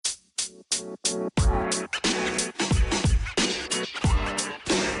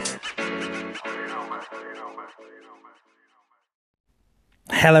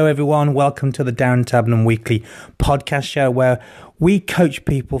Hello everyone, welcome to the Darren Tubman Weekly podcast show where we coach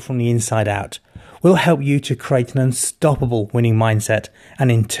people from the inside out. We'll help you to create an unstoppable winning mindset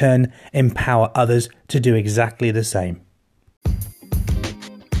and in turn empower others to do exactly the same.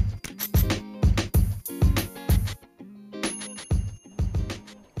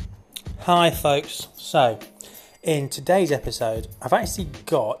 Hi folks, so in today's episode I've actually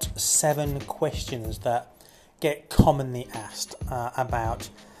got 7 questions that get commonly asked about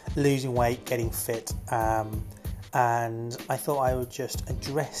losing weight, getting fit, and I thought I would just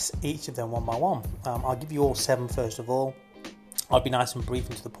address each of them one by one. I'll give you all 7 first of all. I'll be nice and brief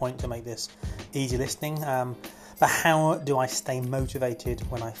and to the point to make this easy listening. But how do I stay motivated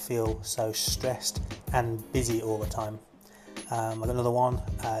when I feel so stressed and busy all the time? I've got another one.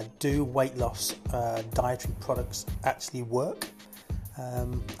 Do weight loss dietary products actually work?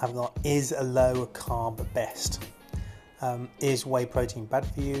 I've got, is a low carb best? Is whey protein bad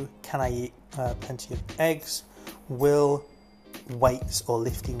for you? Can I eat plenty of eggs? Will weights or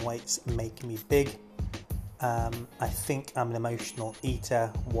lifting weights make me big? I think I'm an emotional eater.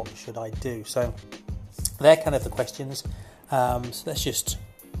 What should I do? So they're kind of the questions. So let's just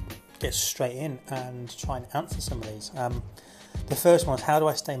get straight in and try and answer some of these. The first one is, how do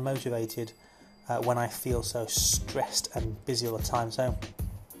I stay motivated when I feel so stressed and busy all the time? So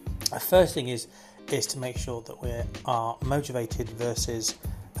the first thing is to make sure that we are motivated versus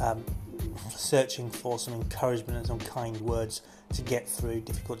searching for some encouragement and some kind words to get through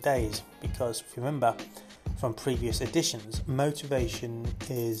difficult days. Because if you remember from previous editions, motivation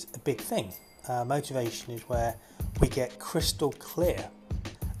is a big thing. Motivation is where we get crystal clear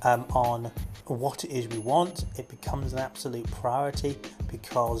on what it is we want. It becomes an absolute priority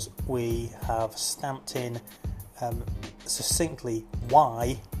because we have stamped in succinctly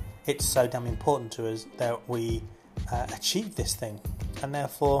why it's so damn important to us that we achieve this thing. And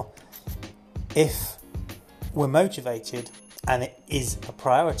therefore, if we're motivated and it is a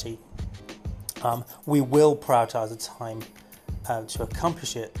priority, we will prioritize the time to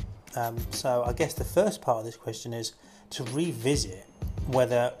accomplish it. So I guess the first part of this question is to revisit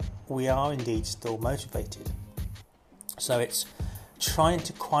whether we are indeed still motivated. So it's trying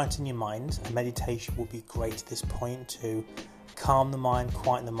to quieten your mind, and meditation will be great at this point to calm the mind,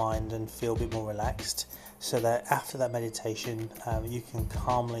 quieten the mind and feel a bit more relaxed, so that after that meditation you can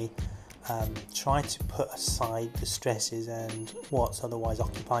calmly try to put aside the stresses and what's otherwise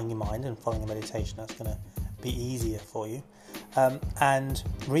occupying your mind, and following the meditation that's going to be easier for you, and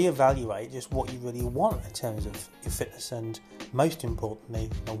reevaluate just what you really want in terms of your fitness, and most importantly,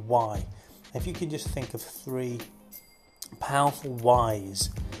 the why. If you can just think of 3 powerful whys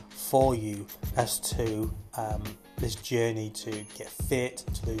for you as to this journey to get fit,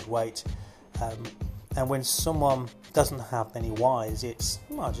 to lose weight, and when someone doesn't have many whys, it's,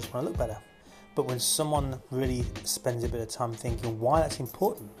 well, I just want to look better. But when someone really spends a bit of time thinking why that's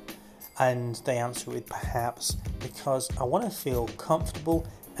important, and they answer it with perhaps because I want to feel comfortable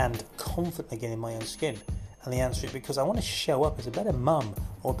and confident again in my own skin, and they answer it because I want to show up as a better mum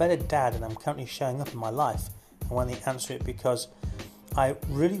or a better dad than I'm currently showing up in my life, and when they answer it because I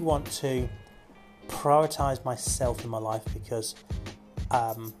really want to prioritize myself in my life because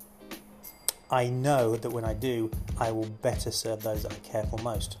I know that when I do, I will better serve those that I care for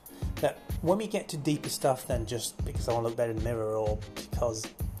most. But when we get to deeper stuff than just because I want to look better in the mirror or because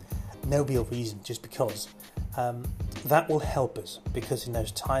no real reason, just because, that will help us, because in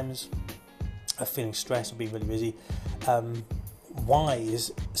those times of feeling stressed or being really busy,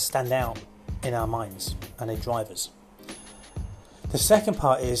 whys stand out in our minds and they drive us. The second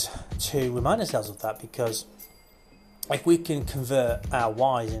part is to remind ourselves of that, because if we can convert our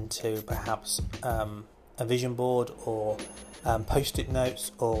whys into perhaps a vision board or post-it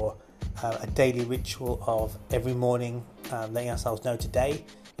notes or a daily ritual of every morning letting ourselves know today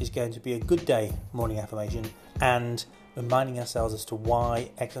is going to be a good day morning affirmation, and reminding ourselves as to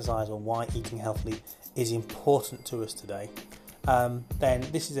why exercise or why eating healthily is important to us today, then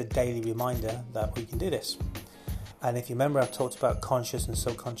this is a daily reminder that we can do this. And if you remember, I've talked about conscious and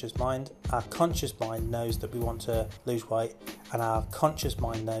subconscious mind. Our conscious mind knows that we want to lose weight, and our conscious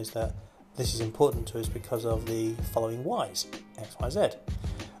mind knows that this is important to us because of the following whys, X, Y, Z.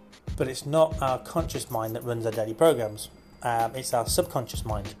 But it's not our conscious mind that runs our daily programs. It's our subconscious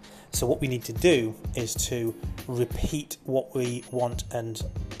mind. So what we need to do is to repeat what we want, and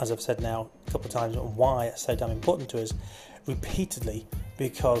as I've said now a couple of times, why it's so damn important to us repeatedly,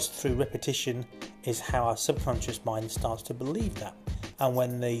 because through repetition is how our subconscious mind starts to believe that. And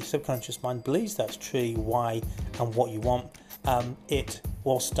when the subconscious mind believes that's truly why and what you want, it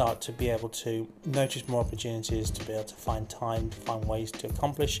will start to be able to notice more opportunities, to be able to find time, to find ways to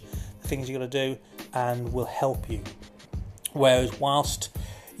accomplish the things you've got to do, and will help you. Whereas whilst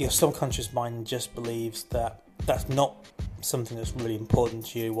your subconscious mind just believes that that's not something that's really important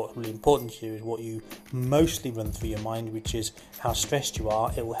to you, what's really important to you is what you mostly run through your mind, which is how stressed you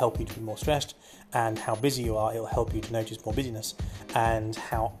are. It will help you to be more stressed, and how busy you are, it will help you to notice more busyness, and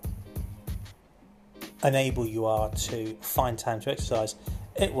how unable you are to find time to exercise,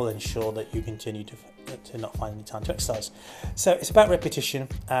 it will ensure that you continue to not find any time to exercise. So it's about repetition,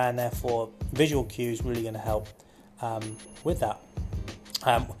 and therefore visual cues really going to help with that.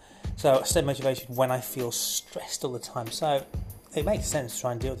 So I stay motivated when I feel stressed all the time. So it makes sense to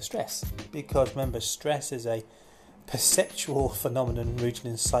try and deal with the stress, because remember, stress is a perceptual phenomenon rooted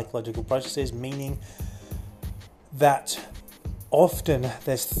in psychological processes, meaning that often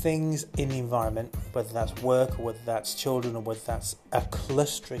there's things in the environment, whether that's work or whether that's children or whether that's a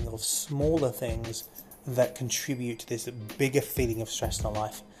clustering of smaller things, that contribute to this bigger feeling of stress in our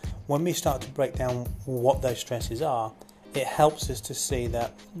life. When we start to break down what those stresses are, it helps us to see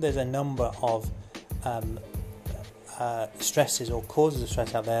that there's a number of stresses or causes of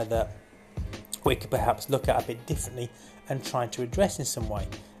stress out there that we could perhaps look at a bit differently and try to address in some way.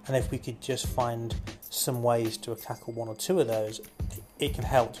 And if we could just find some ways to tackle one or two of those, it can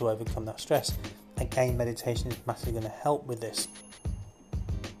help to overcome that stress. Again, meditation is massively going to help with this.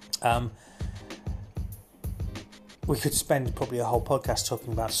 We could spend probably a whole podcast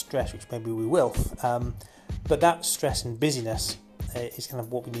talking about stress, which maybe we will. But that stress and busyness is kind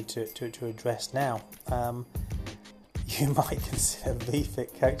of what we need to address now. You might consider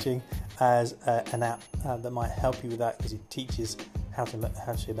VFit coaching as an app that might help you with that, because it teaches how to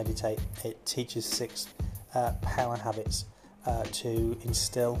meditate. It teaches 6 power habits to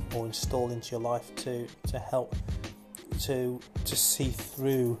instill or install into your life to help to see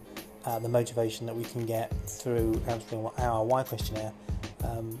through the motivation that we can get through answering our why questionnaire,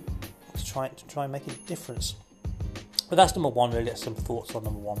 to try and make a difference. But that's number one, really. That's some thoughts on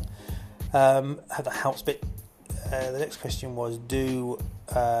number one. How that helps. But the next question was, do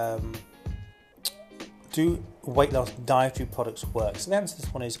weight loss dietary products work? So the answer to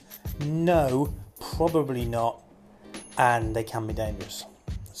this one is no, probably not, and they can be dangerous.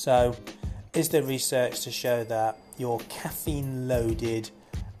 So is there research to show that your caffeine loaded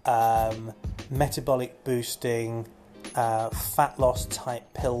metabolic boosting fat loss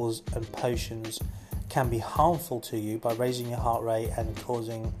type pills and potions can be harmful to you by raising your heart rate and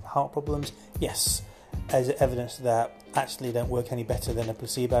causing heart problems? Yes. As evidence that actually don't work any better than a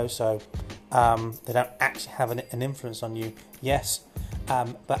placebo, so they don't actually have an influence on you? Yes.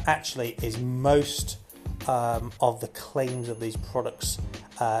 But actually is most of the claims of these products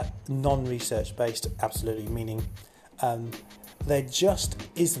non-research based? Absolutely. Meaning there just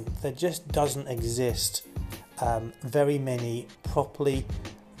doesn't exist very many properly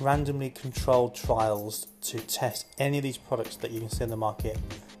randomly controlled trials to test any of these products that you can see in the market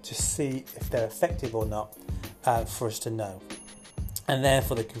to see if they're effective or not, for us to know. And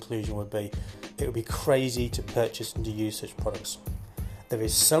therefore the conclusion would be, it would be crazy to purchase and to use such products. There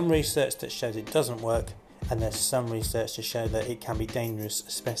is some research that shows it doesn't work, and there's some research to show that it can be dangerous,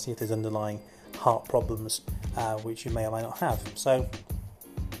 especially if there's underlying heart problems, which you may or may not have. So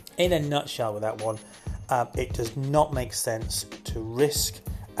in a nutshell with that one, it does not make sense to risk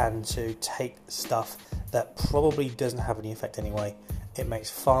and to take stuff that probably doesn't have any effect anyway. It makes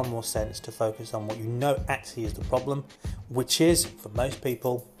far more sense to focus on what you know actually is the problem, which is, for most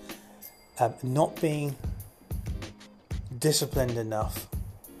people, not being disciplined enough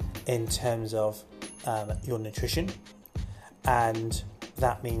in terms of your nutrition, and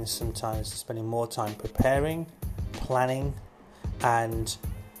that means sometimes spending more time preparing, planning, and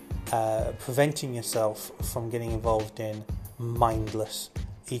preventing yourself from getting involved in mindless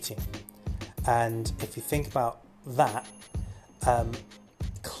eating. And if you think about that,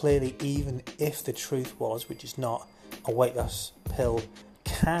 clearly, even if the truth was, which is not, a weight loss pill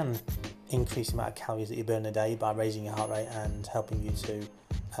can increase the amount of calories that you burn a day by raising your heart rate and helping you to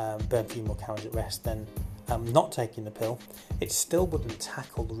burn a few more calories at rest than not taking the pill, it still wouldn't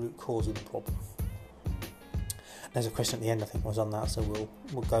tackle the root cause of the problem. There's a question at the end, I think, was on that, so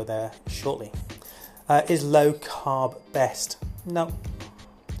we'll go there shortly. Is low carb best? No.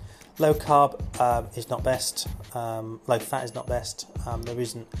 Low carb is not best. Low fat is not best. There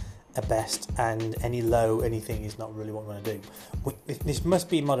isn't a best, and any low anything is not really what we want to do. This must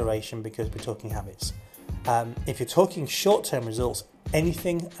be moderation, because we're talking habits. If you're talking short-term results,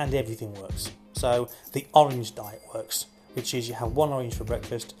 anything and everything works. So the orange diet works, which is you have 1 orange for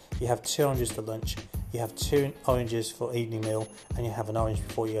breakfast, you have 2 oranges for lunch, you have 2 oranges for evening meal, and you have an orange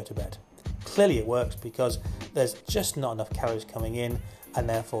before you go to bed. Clearly it works because there's just not enough calories coming in, and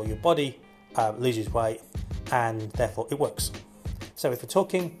therefore your body loses weight, and therefore it works. So if we're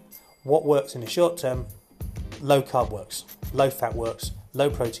talking what works in the short term, low carb works, low fat works, low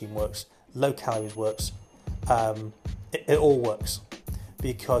protein works, low calories works. It all works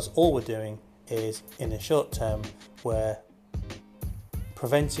because all we're doing is in the short term we're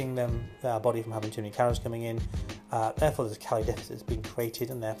preventing our body from having too many calories coming in, therefore there's a calorie deficit that's being created,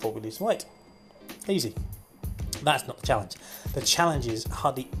 and therefore we lose some weight. Easy. That's not the challenge. The challenge is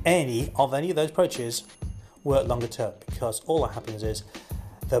hardly any of those approaches work longer term, because all that happens is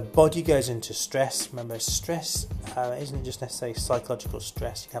the body goes into stress. Remember, stress isn't just necessarily psychological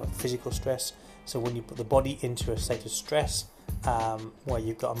stress, you can have physical stress. So when you put the body into a state of stress, where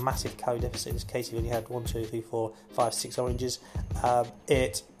you've got a massive calorie deficit, in this case you only had 1, 2, 3, 4, 5, 6 oranges,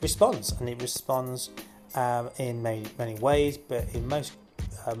 it responds, and it responds in many ways, but in most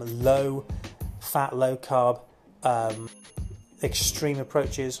low fat, low carb, extreme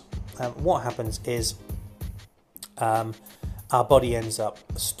approaches, what happens is our body ends up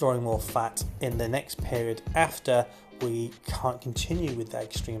storing more fat in the next period after we can't continue with that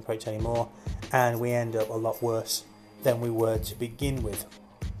extreme approach anymore, and we end up a lot worse than we were to begin with.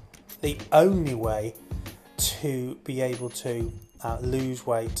 The only way to be able to lose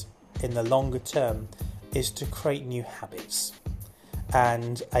weight in the longer term is to create new habits,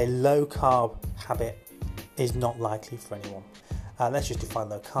 and a low carb habit is not likely for anyone. Let's just define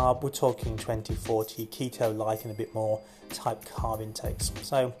low carb. We're talking 20, 40, keto-like and a bit more type carb intakes.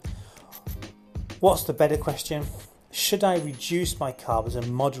 So what's the better question? Should I reduce my carbs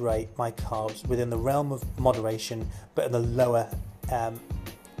and moderate my carbs within the realm of moderation, but in the lower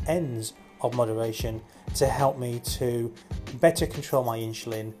ends of moderation, to help me to better control my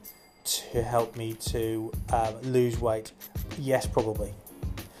insulin, to help me to lose weight? Yes, probably.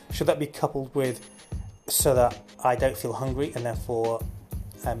 Should that be coupled with so that I don't feel hungry and therefore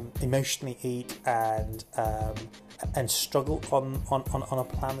emotionally eat and struggle on a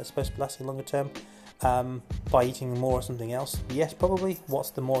plan that's supposed to be lasting longer term by eating more or something else? Yes, probably.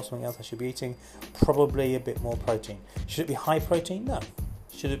 What's the more or something else I should be eating? Probably a bit more protein. Should it be high protein? No.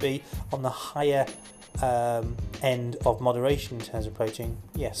 Should it be on the higher end of moderation in terms of protein?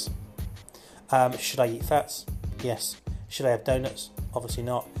 Yes. Should I eat fats? Yes. Should I have donuts? Obviously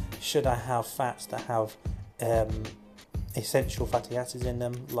not. Should I have fats that have essential fatty acids in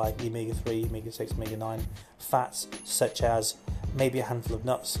them, like the omega-3, omega-6, omega-9 fats, such as maybe a handful of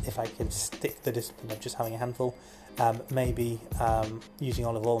nuts, if I can stick the discipline of just having a handful, maybe using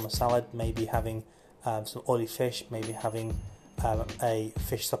olive oil in a salad, maybe having some oily fish, maybe having a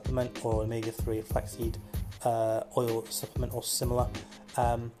fish supplement or omega-3 flaxseed oil supplement or similar.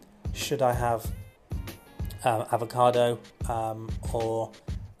 Should I have avocado or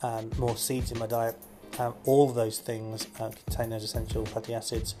more seeds in my diet? All of those things contain those essential fatty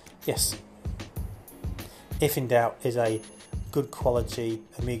acids. Yes. If in doubt, is a good quality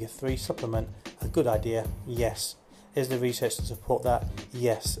omega-3 supplement a good idea? Yes. Is the research to support that?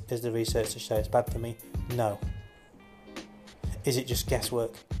 Yes. Is the research to show it's bad for me? No. Is it just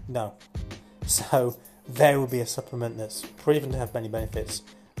guesswork? No. So there will be a supplement that's proven to have many benefits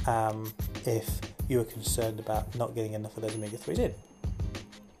if you are concerned about not getting enough of those omega-3s in.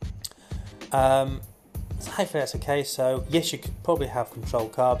 Hopefully that's okay. So yes, you could probably have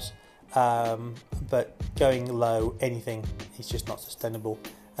controlled carbs, but going low anything is just not sustainable,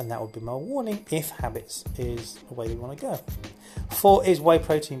 and that would be my warning if habits is the way we want to go. 4, is whey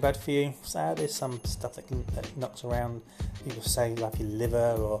protein bad for you? So there's some stuff that knocks around. People say like your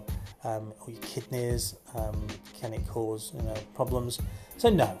liver or your kidneys, can it cause problems? So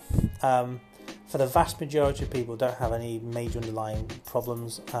no. For the vast majority of people, don't have any major underlying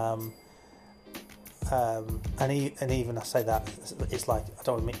problems. And even I say that, it's like I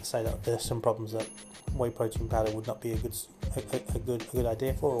don't want to say that there's some problems that whey protein powder would not be a good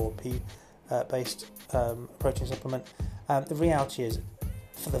idea for, or pea based protein supplement. The reality is,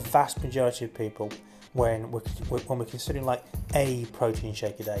 for the vast majority of people, when we're considering like a protein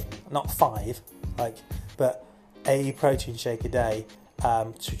shake a day, not 5, but a protein shake a day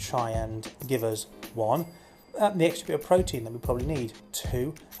to try and give us 1. The extra bit of protein that we probably need.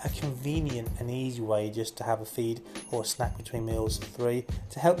 2, a convenient and easy way just to have a feed or a snack between meals. 3,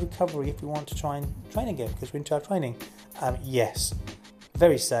 to help recovery if we want to try and train again because we're into our training. Yes,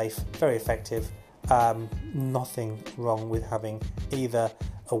 very safe, very effective. Nothing wrong with having either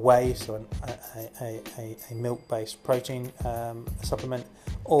a whey, so a milk-based protein supplement,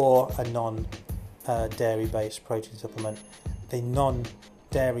 or a non dairy-based protein supplement. The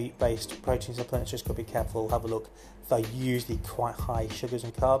non-dairy-based protein supplements, just got to be careful, have a look. They're usually quite high sugars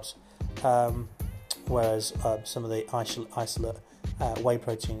and carbs, whereas some of the isolate whey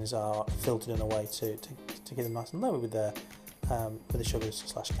proteins are filtered in a way to get them nice and low with the sugars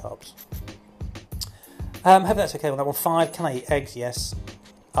 / carbs. Hope that's okay on that one. 5, can I eat eggs? Yes.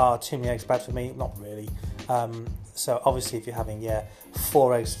 Are too many eggs bad for me? Not really. So obviously if you're having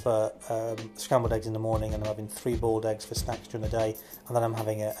 4 eggs for scrambled eggs in the morning, and I'm having 3 boiled eggs for snacks during the day, and then I'm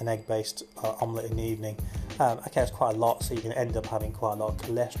having an egg-based omelette in the evening, okay, that's quite a lot, so you can end up having quite a lot of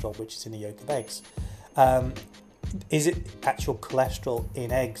cholesterol, which is in the yolk of eggs. Is it actual cholesterol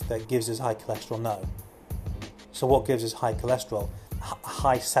in eggs that gives us high cholesterol? No. So what gives us high cholesterol? A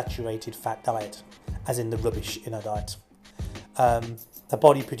high saturated fat diet, as in the rubbish in our diet. The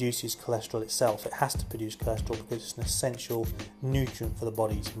body produces cholesterol itself. It has to produce cholesterol because it's an essential nutrient for the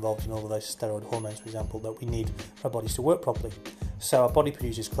body. It's involved in all of those steroid hormones, for example, that we need for our bodies to work properly. So our body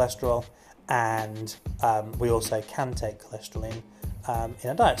produces cholesterol, and we also can take cholesterol in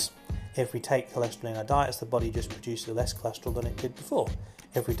our diets. If we take cholesterol in our diets, the body just produces less cholesterol than it did before.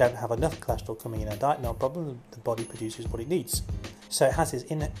 If we don't have enough cholesterol coming in our diet, no problem, the body produces what it needs. So it has this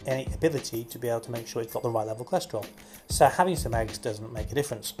innate ability to be able to make sure it's got the right level of cholesterol. So having some eggs doesn't make a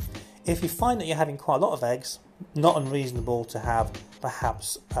difference. If you find that you're having quite a lot of eggs, not unreasonable to have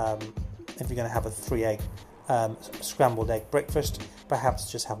perhaps, if you're going to have a 3-egg scrambled egg breakfast,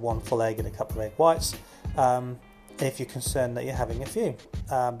 perhaps just have 1 full egg and a couple of egg whites. If you're concerned that you're having a few,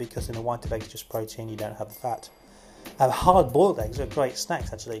 because in the white of eggs just protein, you don't have the fat. Hard-boiled eggs are great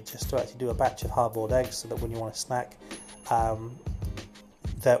snacks actually, just to actually do a batch of hard-boiled eggs so that when you want a snack,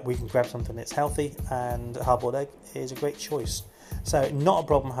 that we can grab something that's healthy, and a hard-boiled egg is a great choice. So not a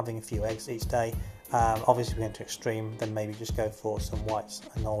problem having a few eggs each day. Obviously if we're going to extreme, then maybe just go for some whites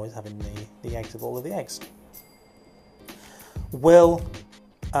and always having the eggs of all of the eggs. Will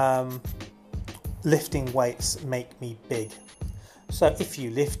lifting weights make me big? So if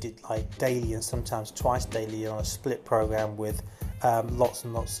you lifted like daily and sometimes twice daily on a split program with lots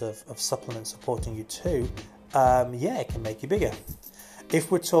and lots of supplements supporting you too, it can make you bigger. If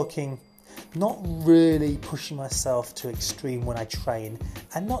we're talking not really pushing myself to extreme when I train,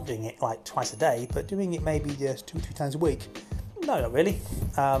 and not doing it like twice a day, but doing it maybe just 2 or 3 times a week, no, not really.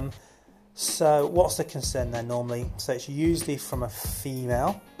 So what's the concern there normally? So it's usually from a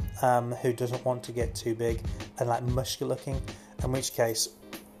female who doesn't want to get too big and like muscular looking, in which case,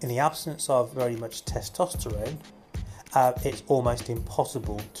 in the absence of very much testosterone, it's almost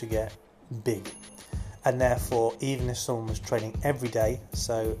impossible to get big. And therefore, even if someone was training every day,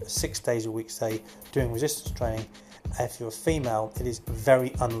 so 6 days a week, say, doing resistance training, if you're a female, it is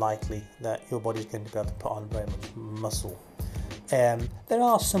very unlikely that your body's going to be able to put on very much muscle. There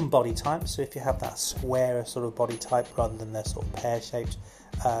are some body types, so if you have that square sort of body type rather than the sort of pear-shaped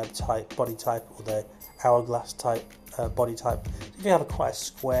type body type, or the hourglass type body type, if you have quite a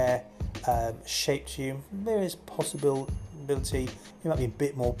square shape to you, there is possibility you might be a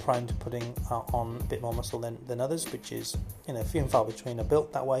bit more prone to putting on a bit more muscle than others, which is, few and far between are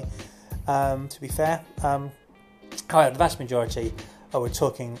built that way, to be fair. However, the vast majority, we're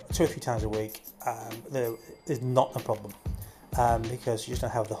talking 2 or 3 times a week, there is not a problem, because you just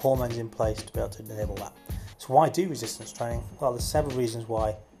don't have the hormones in place to be able to enable that. So why do resistance training? Well, there's several reasons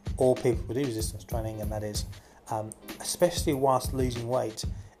why all people will do resistance training, and that is, especially whilst losing weight,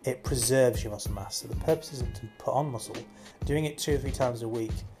 it preserves your muscle mass. So the purpose isn't to put on muscle. Doing it 2 or 3 times a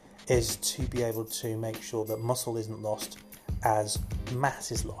week is to be able to make sure that muscle isn't lost as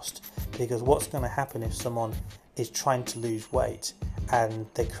mass is lost. Because what's going to happen if someone is trying to lose weight and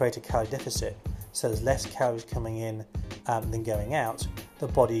they create a calorie deficit, so there's less calories coming in than going out, the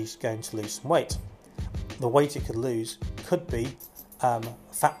body's going to lose some weight. The weight it could lose could be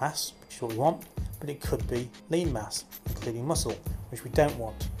fat mass, which is what we want, but it could be lean mass, including muscle, which we don't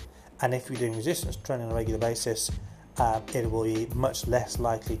want. And if you're doing resistance training on a regular basis, it will be much less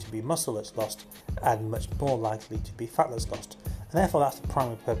likely to be muscle that's lost and much more likely to be fat that's lost. And therefore that's the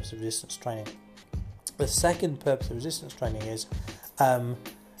primary purpose of resistance training. The second purpose of resistance training is,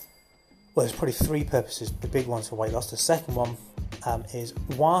 there's probably 3 purposes, the big ones for weight loss. The second one is,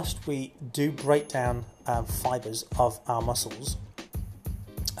 whilst we do break down fibres of our muscles,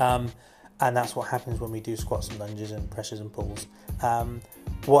 and that's what happens when we do squats and lunges and presses and pulls.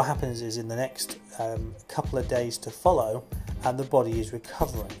 What happens is in the next couple of days to follow, the body is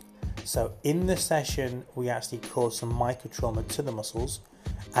recovering. So in the session, we actually cause some micro trauma to the muscles,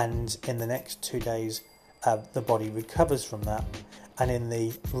 and in the next 2 days, the body recovers from that. And in the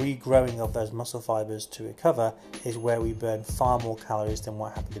regrowing of those muscle fibres to recover is where we burn far more calories than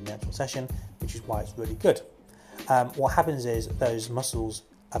what happened in the actual session, which is why it's really good. What happens is those muscles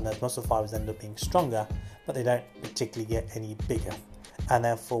and those muscle fibers end up being stronger, but they don't particularly get any bigger, and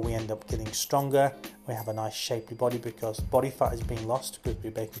therefore we end up getting stronger. We have a nice shapely body because body fat is being lost, because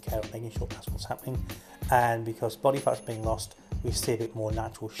we're taking care of making sure that's what's happening, and because body fat is being lost, we see a bit more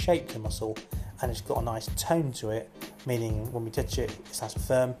natural shape to muscle, and it's got a nice tone to it, meaning when we touch it, it's nice and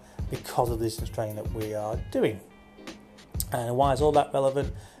firm because of the distance training that we are doing. And why is all that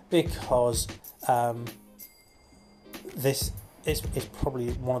relevant? Because this is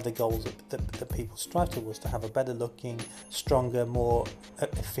probably one of the goals that people strive towards, to have a better looking, stronger, more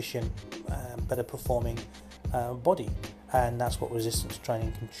efficient, better performing body, and that's what resistance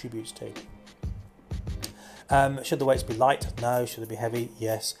training contributes to. Should the weights be light? No. Should they be heavy?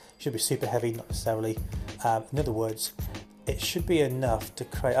 Yes. Should it be super heavy? Not necessarily. In other words, it should be enough to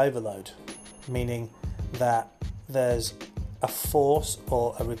create overload, meaning that there's a force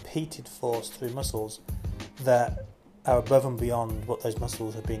or a repeated force through muscles that are above and beyond what those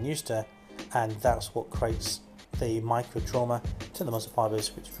muscles have been used to, and that's what creates the micro trauma to the muscle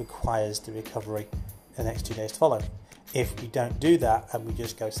fibers, which requires the recovery in the next 2 days to follow. If we don't do that and we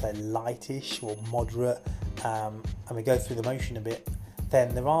just go, say, lightish or moderate, and we go through the motion a bit,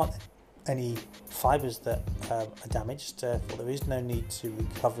 then there aren't any fibers that are damaged, therefore there is no need to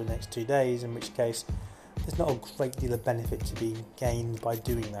recover in the next 2 days, in which case there's not a great deal of benefit to be gained by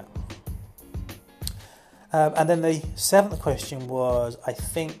doing that. And then the seventh question was, I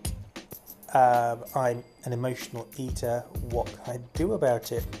think I'm an emotional eater, what can I do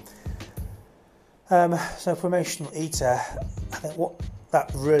about it? So for emotional eater, I think what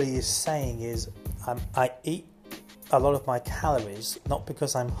that really is saying is I eat a lot of my calories, not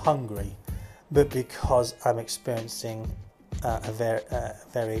because I'm hungry, but because I'm experiencing a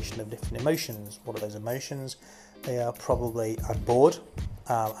variation of different emotions. What are those emotions? They are probably, I'm bored,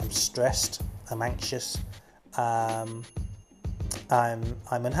 I'm stressed, I'm anxious, I'm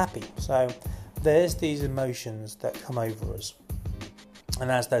unhappy. So there's these emotions that come over us, and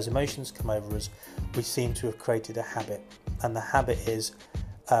as those emotions come over us, we seem to have created a habit, and the habit is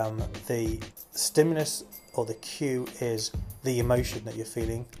the stimulus or the cue is the emotion that you're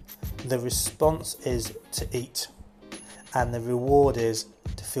feeling, the response is to eat, and the reward is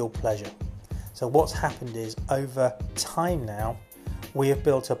to feel pleasure. So what's happened is, over time now, we have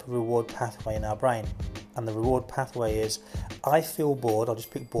built up a reward pathway in our brain, and the reward pathway is, I feel bored. I'll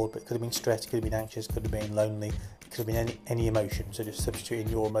just pick bored, but it could have been stressed, it could have been anxious, it could have been lonely, it could have been any emotion. So just substituting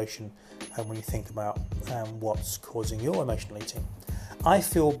your emotion when you think about what's causing your emotional eating. I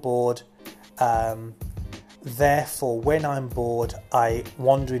feel bored, therefore when I'm bored I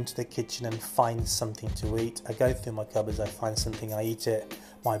wander into the kitchen and find something to eat. I go through my cupboards, I find something, I eat it,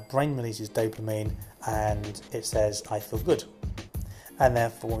 my brain releases dopamine and it says I feel good. And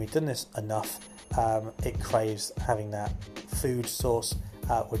therefore when we've done this enough, it craves having that food source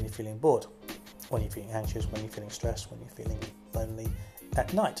when you're feeling bored, when you're feeling anxious, when you're feeling stressed, when you're feeling lonely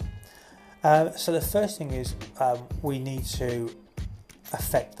at night. So the first thing is we need to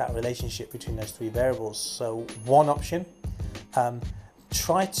affect that relationship between those three variables. So one option,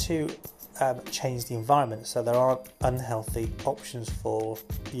 try to change the environment so there aren't unhealthy options for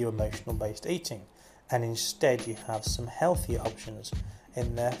your emotional based eating, and instead you have some healthier options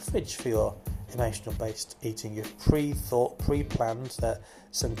in the fridge for your emotional based eating. You've pre-planned that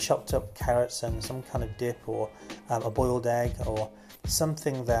some chopped up carrots and some kind of dip, or a boiled egg, or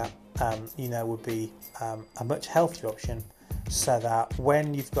something that would be a much healthier option, so that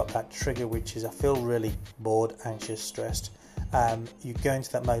when you've got that trigger, which is I feel really bored, anxious, stressed, you go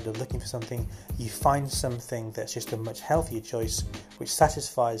into that mode of looking for something, you find something that's just a much healthier choice which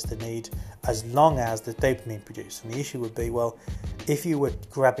satisfies the need, as long as the dopamine produced. And the issue would be, well, if you were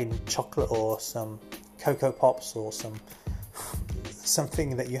grabbing chocolate or some Cocoa Pops or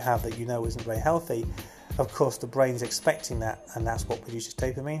something that you have that you know isn't very healthy, of course the brain's expecting that, and that's what produces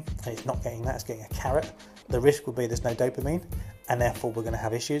dopamine, and it's not getting that, it's getting a carrot. The risk will be there's no dopamine, and therefore we're going to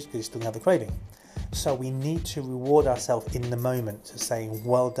have issues because you still have the craving. So we need to reward ourselves in the moment, to saying,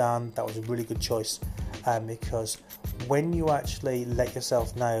 well done, that was a really good choice, because when you actually let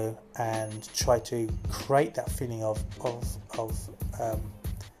yourself know and try to create that feeling of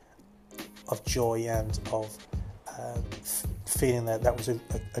joy and of feeling that was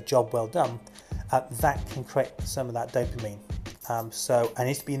a job well done, that can create some of that dopamine. So I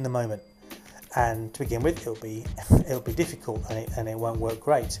need to be in the moment, and to begin with it'll be difficult and it won't work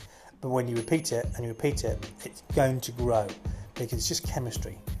great. But when you repeat it, it's going to grow, because it's just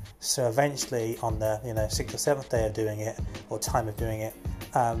chemistry. So eventually, on the 6th or 7th day of doing it, or time of doing it,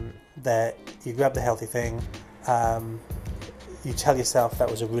 that you grab the healthy thing, you tell yourself that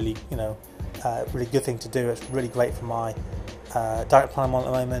was a really really good thing to do. It's really great for my diet plan I'm on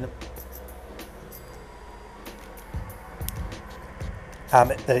at the moment.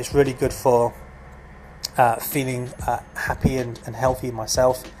 That it's really good for feeling happy and healthy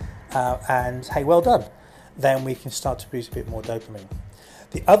myself, and hey, well done. Then we can start to produce a bit more dopamine.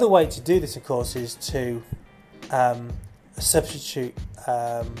 The other way to do this, of course, is to substitute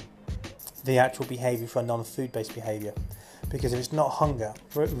the actual behaviour for a non-food based behaviour, because if it's not hunger,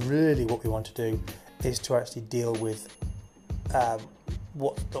 really what we want to do is to actually deal with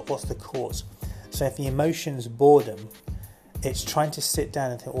what's the cause. So if the emotion is boredom, it's trying to sit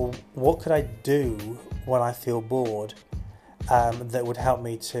down and think, well, what could I do when I feel bored that would help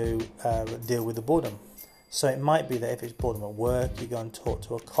me to deal with the boredom? So it might be that if it's boredom at work, you go and talk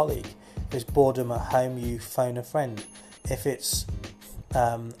to a colleague. If it's boredom at home, you phone a friend. If it's,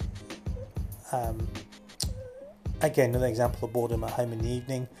 again, another example of boredom at home in the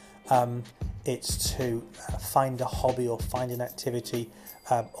evening, it's to find a hobby or find an activity,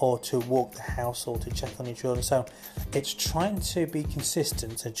 or to walk the house or to check on your children. So it's trying to be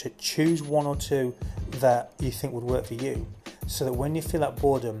consistent and to choose one or two that you think would work for you, so that when you feel that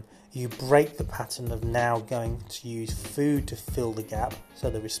boredom, you break the pattern of now going to use food to fill the gap, so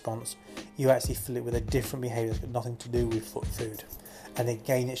the response, you actually fill it with a different behaviour that's got nothing to do with food. And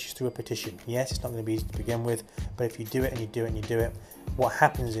again, it's just through repetition. Yes, it's not going to be easy to begin with, but if you do it and you do it and you do it, what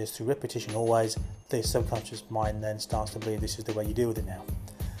happens is through repetition always, the subconscious mind then starts to believe this is the way you deal with it now.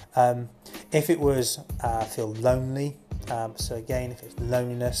 If it was feel lonely, so again, if it's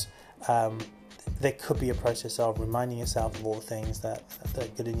loneliness, there could be a process of reminding yourself of all the things that are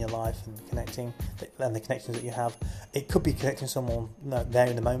good in your life and connecting, and the connections that you have. It could be connecting someone there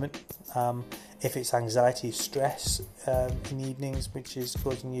in the moment. If it's anxiety, stress in the evenings, which is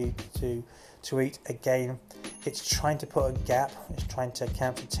causing you to eat, again, it's trying to put a gap. It's trying to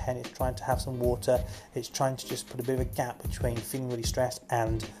count to 10. It's trying to have some water. It's trying to just put a bit of a gap between feeling really stressed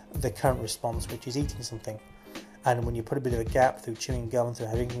and the current response, which is eating something. And when you put a bit of a gap through chewing gum, through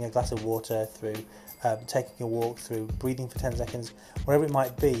drinking a glass of water, through taking a walk, through breathing for 10 seconds, whatever it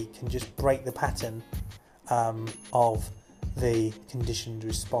might be, can just break the pattern of the conditioned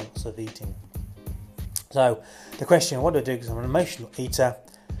response of eating. So the question, what do I do because I'm an emotional eater,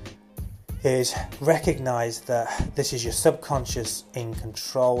 is recognise that this is your subconscious in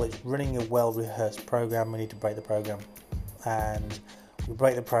control. It's running a well-rehearsed program. We need to break the program. And we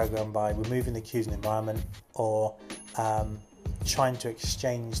break the program by removing the cues in the environment, or trying to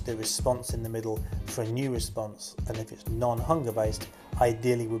exchange the response in the middle for a new response. And if it's non-hunger based,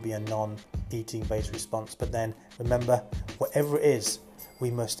 ideally would be a non-eating based response. But then remember, whatever it is,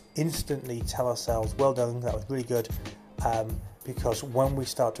 we must instantly tell ourselves, well done, that was really good, because when we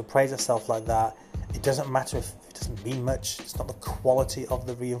start to praise ourselves like that, it doesn't matter if it doesn't mean much. It's not the quality of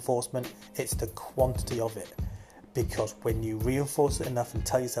the reinforcement, it's the quantity of it. Because when you reinforce it enough and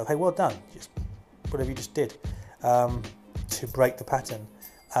tell yourself, hey, well done, just whatever you just did, to break the pattern,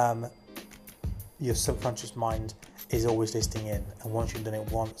 your subconscious mind is always listening in. And once you've done it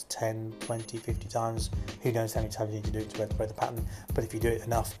once, 10, 20, 50 times, who knows how many times you need to do it to break the pattern. But if you do it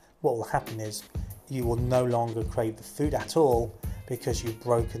enough, what will happen is you will no longer crave the food at all, because you've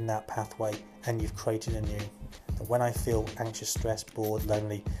broken that pathway and you've created a new. And when I feel anxious, stressed, bored,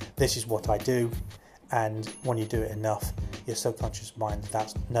 lonely, this is what I do. And when you do it enough, your subconscious mind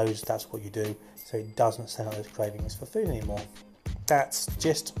knows that's what you do, so it doesn't send out those cravings for food anymore. That's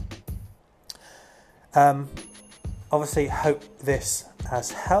just obviously hope this has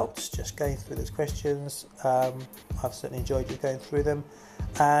helped, just going through those questions. I've certainly enjoyed you going through them,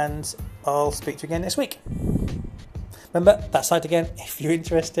 and I'll speak to you again next week. Remember that site again if you're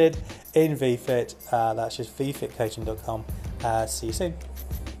interested in VFit, that's just vfitcoaching.com. See you soon.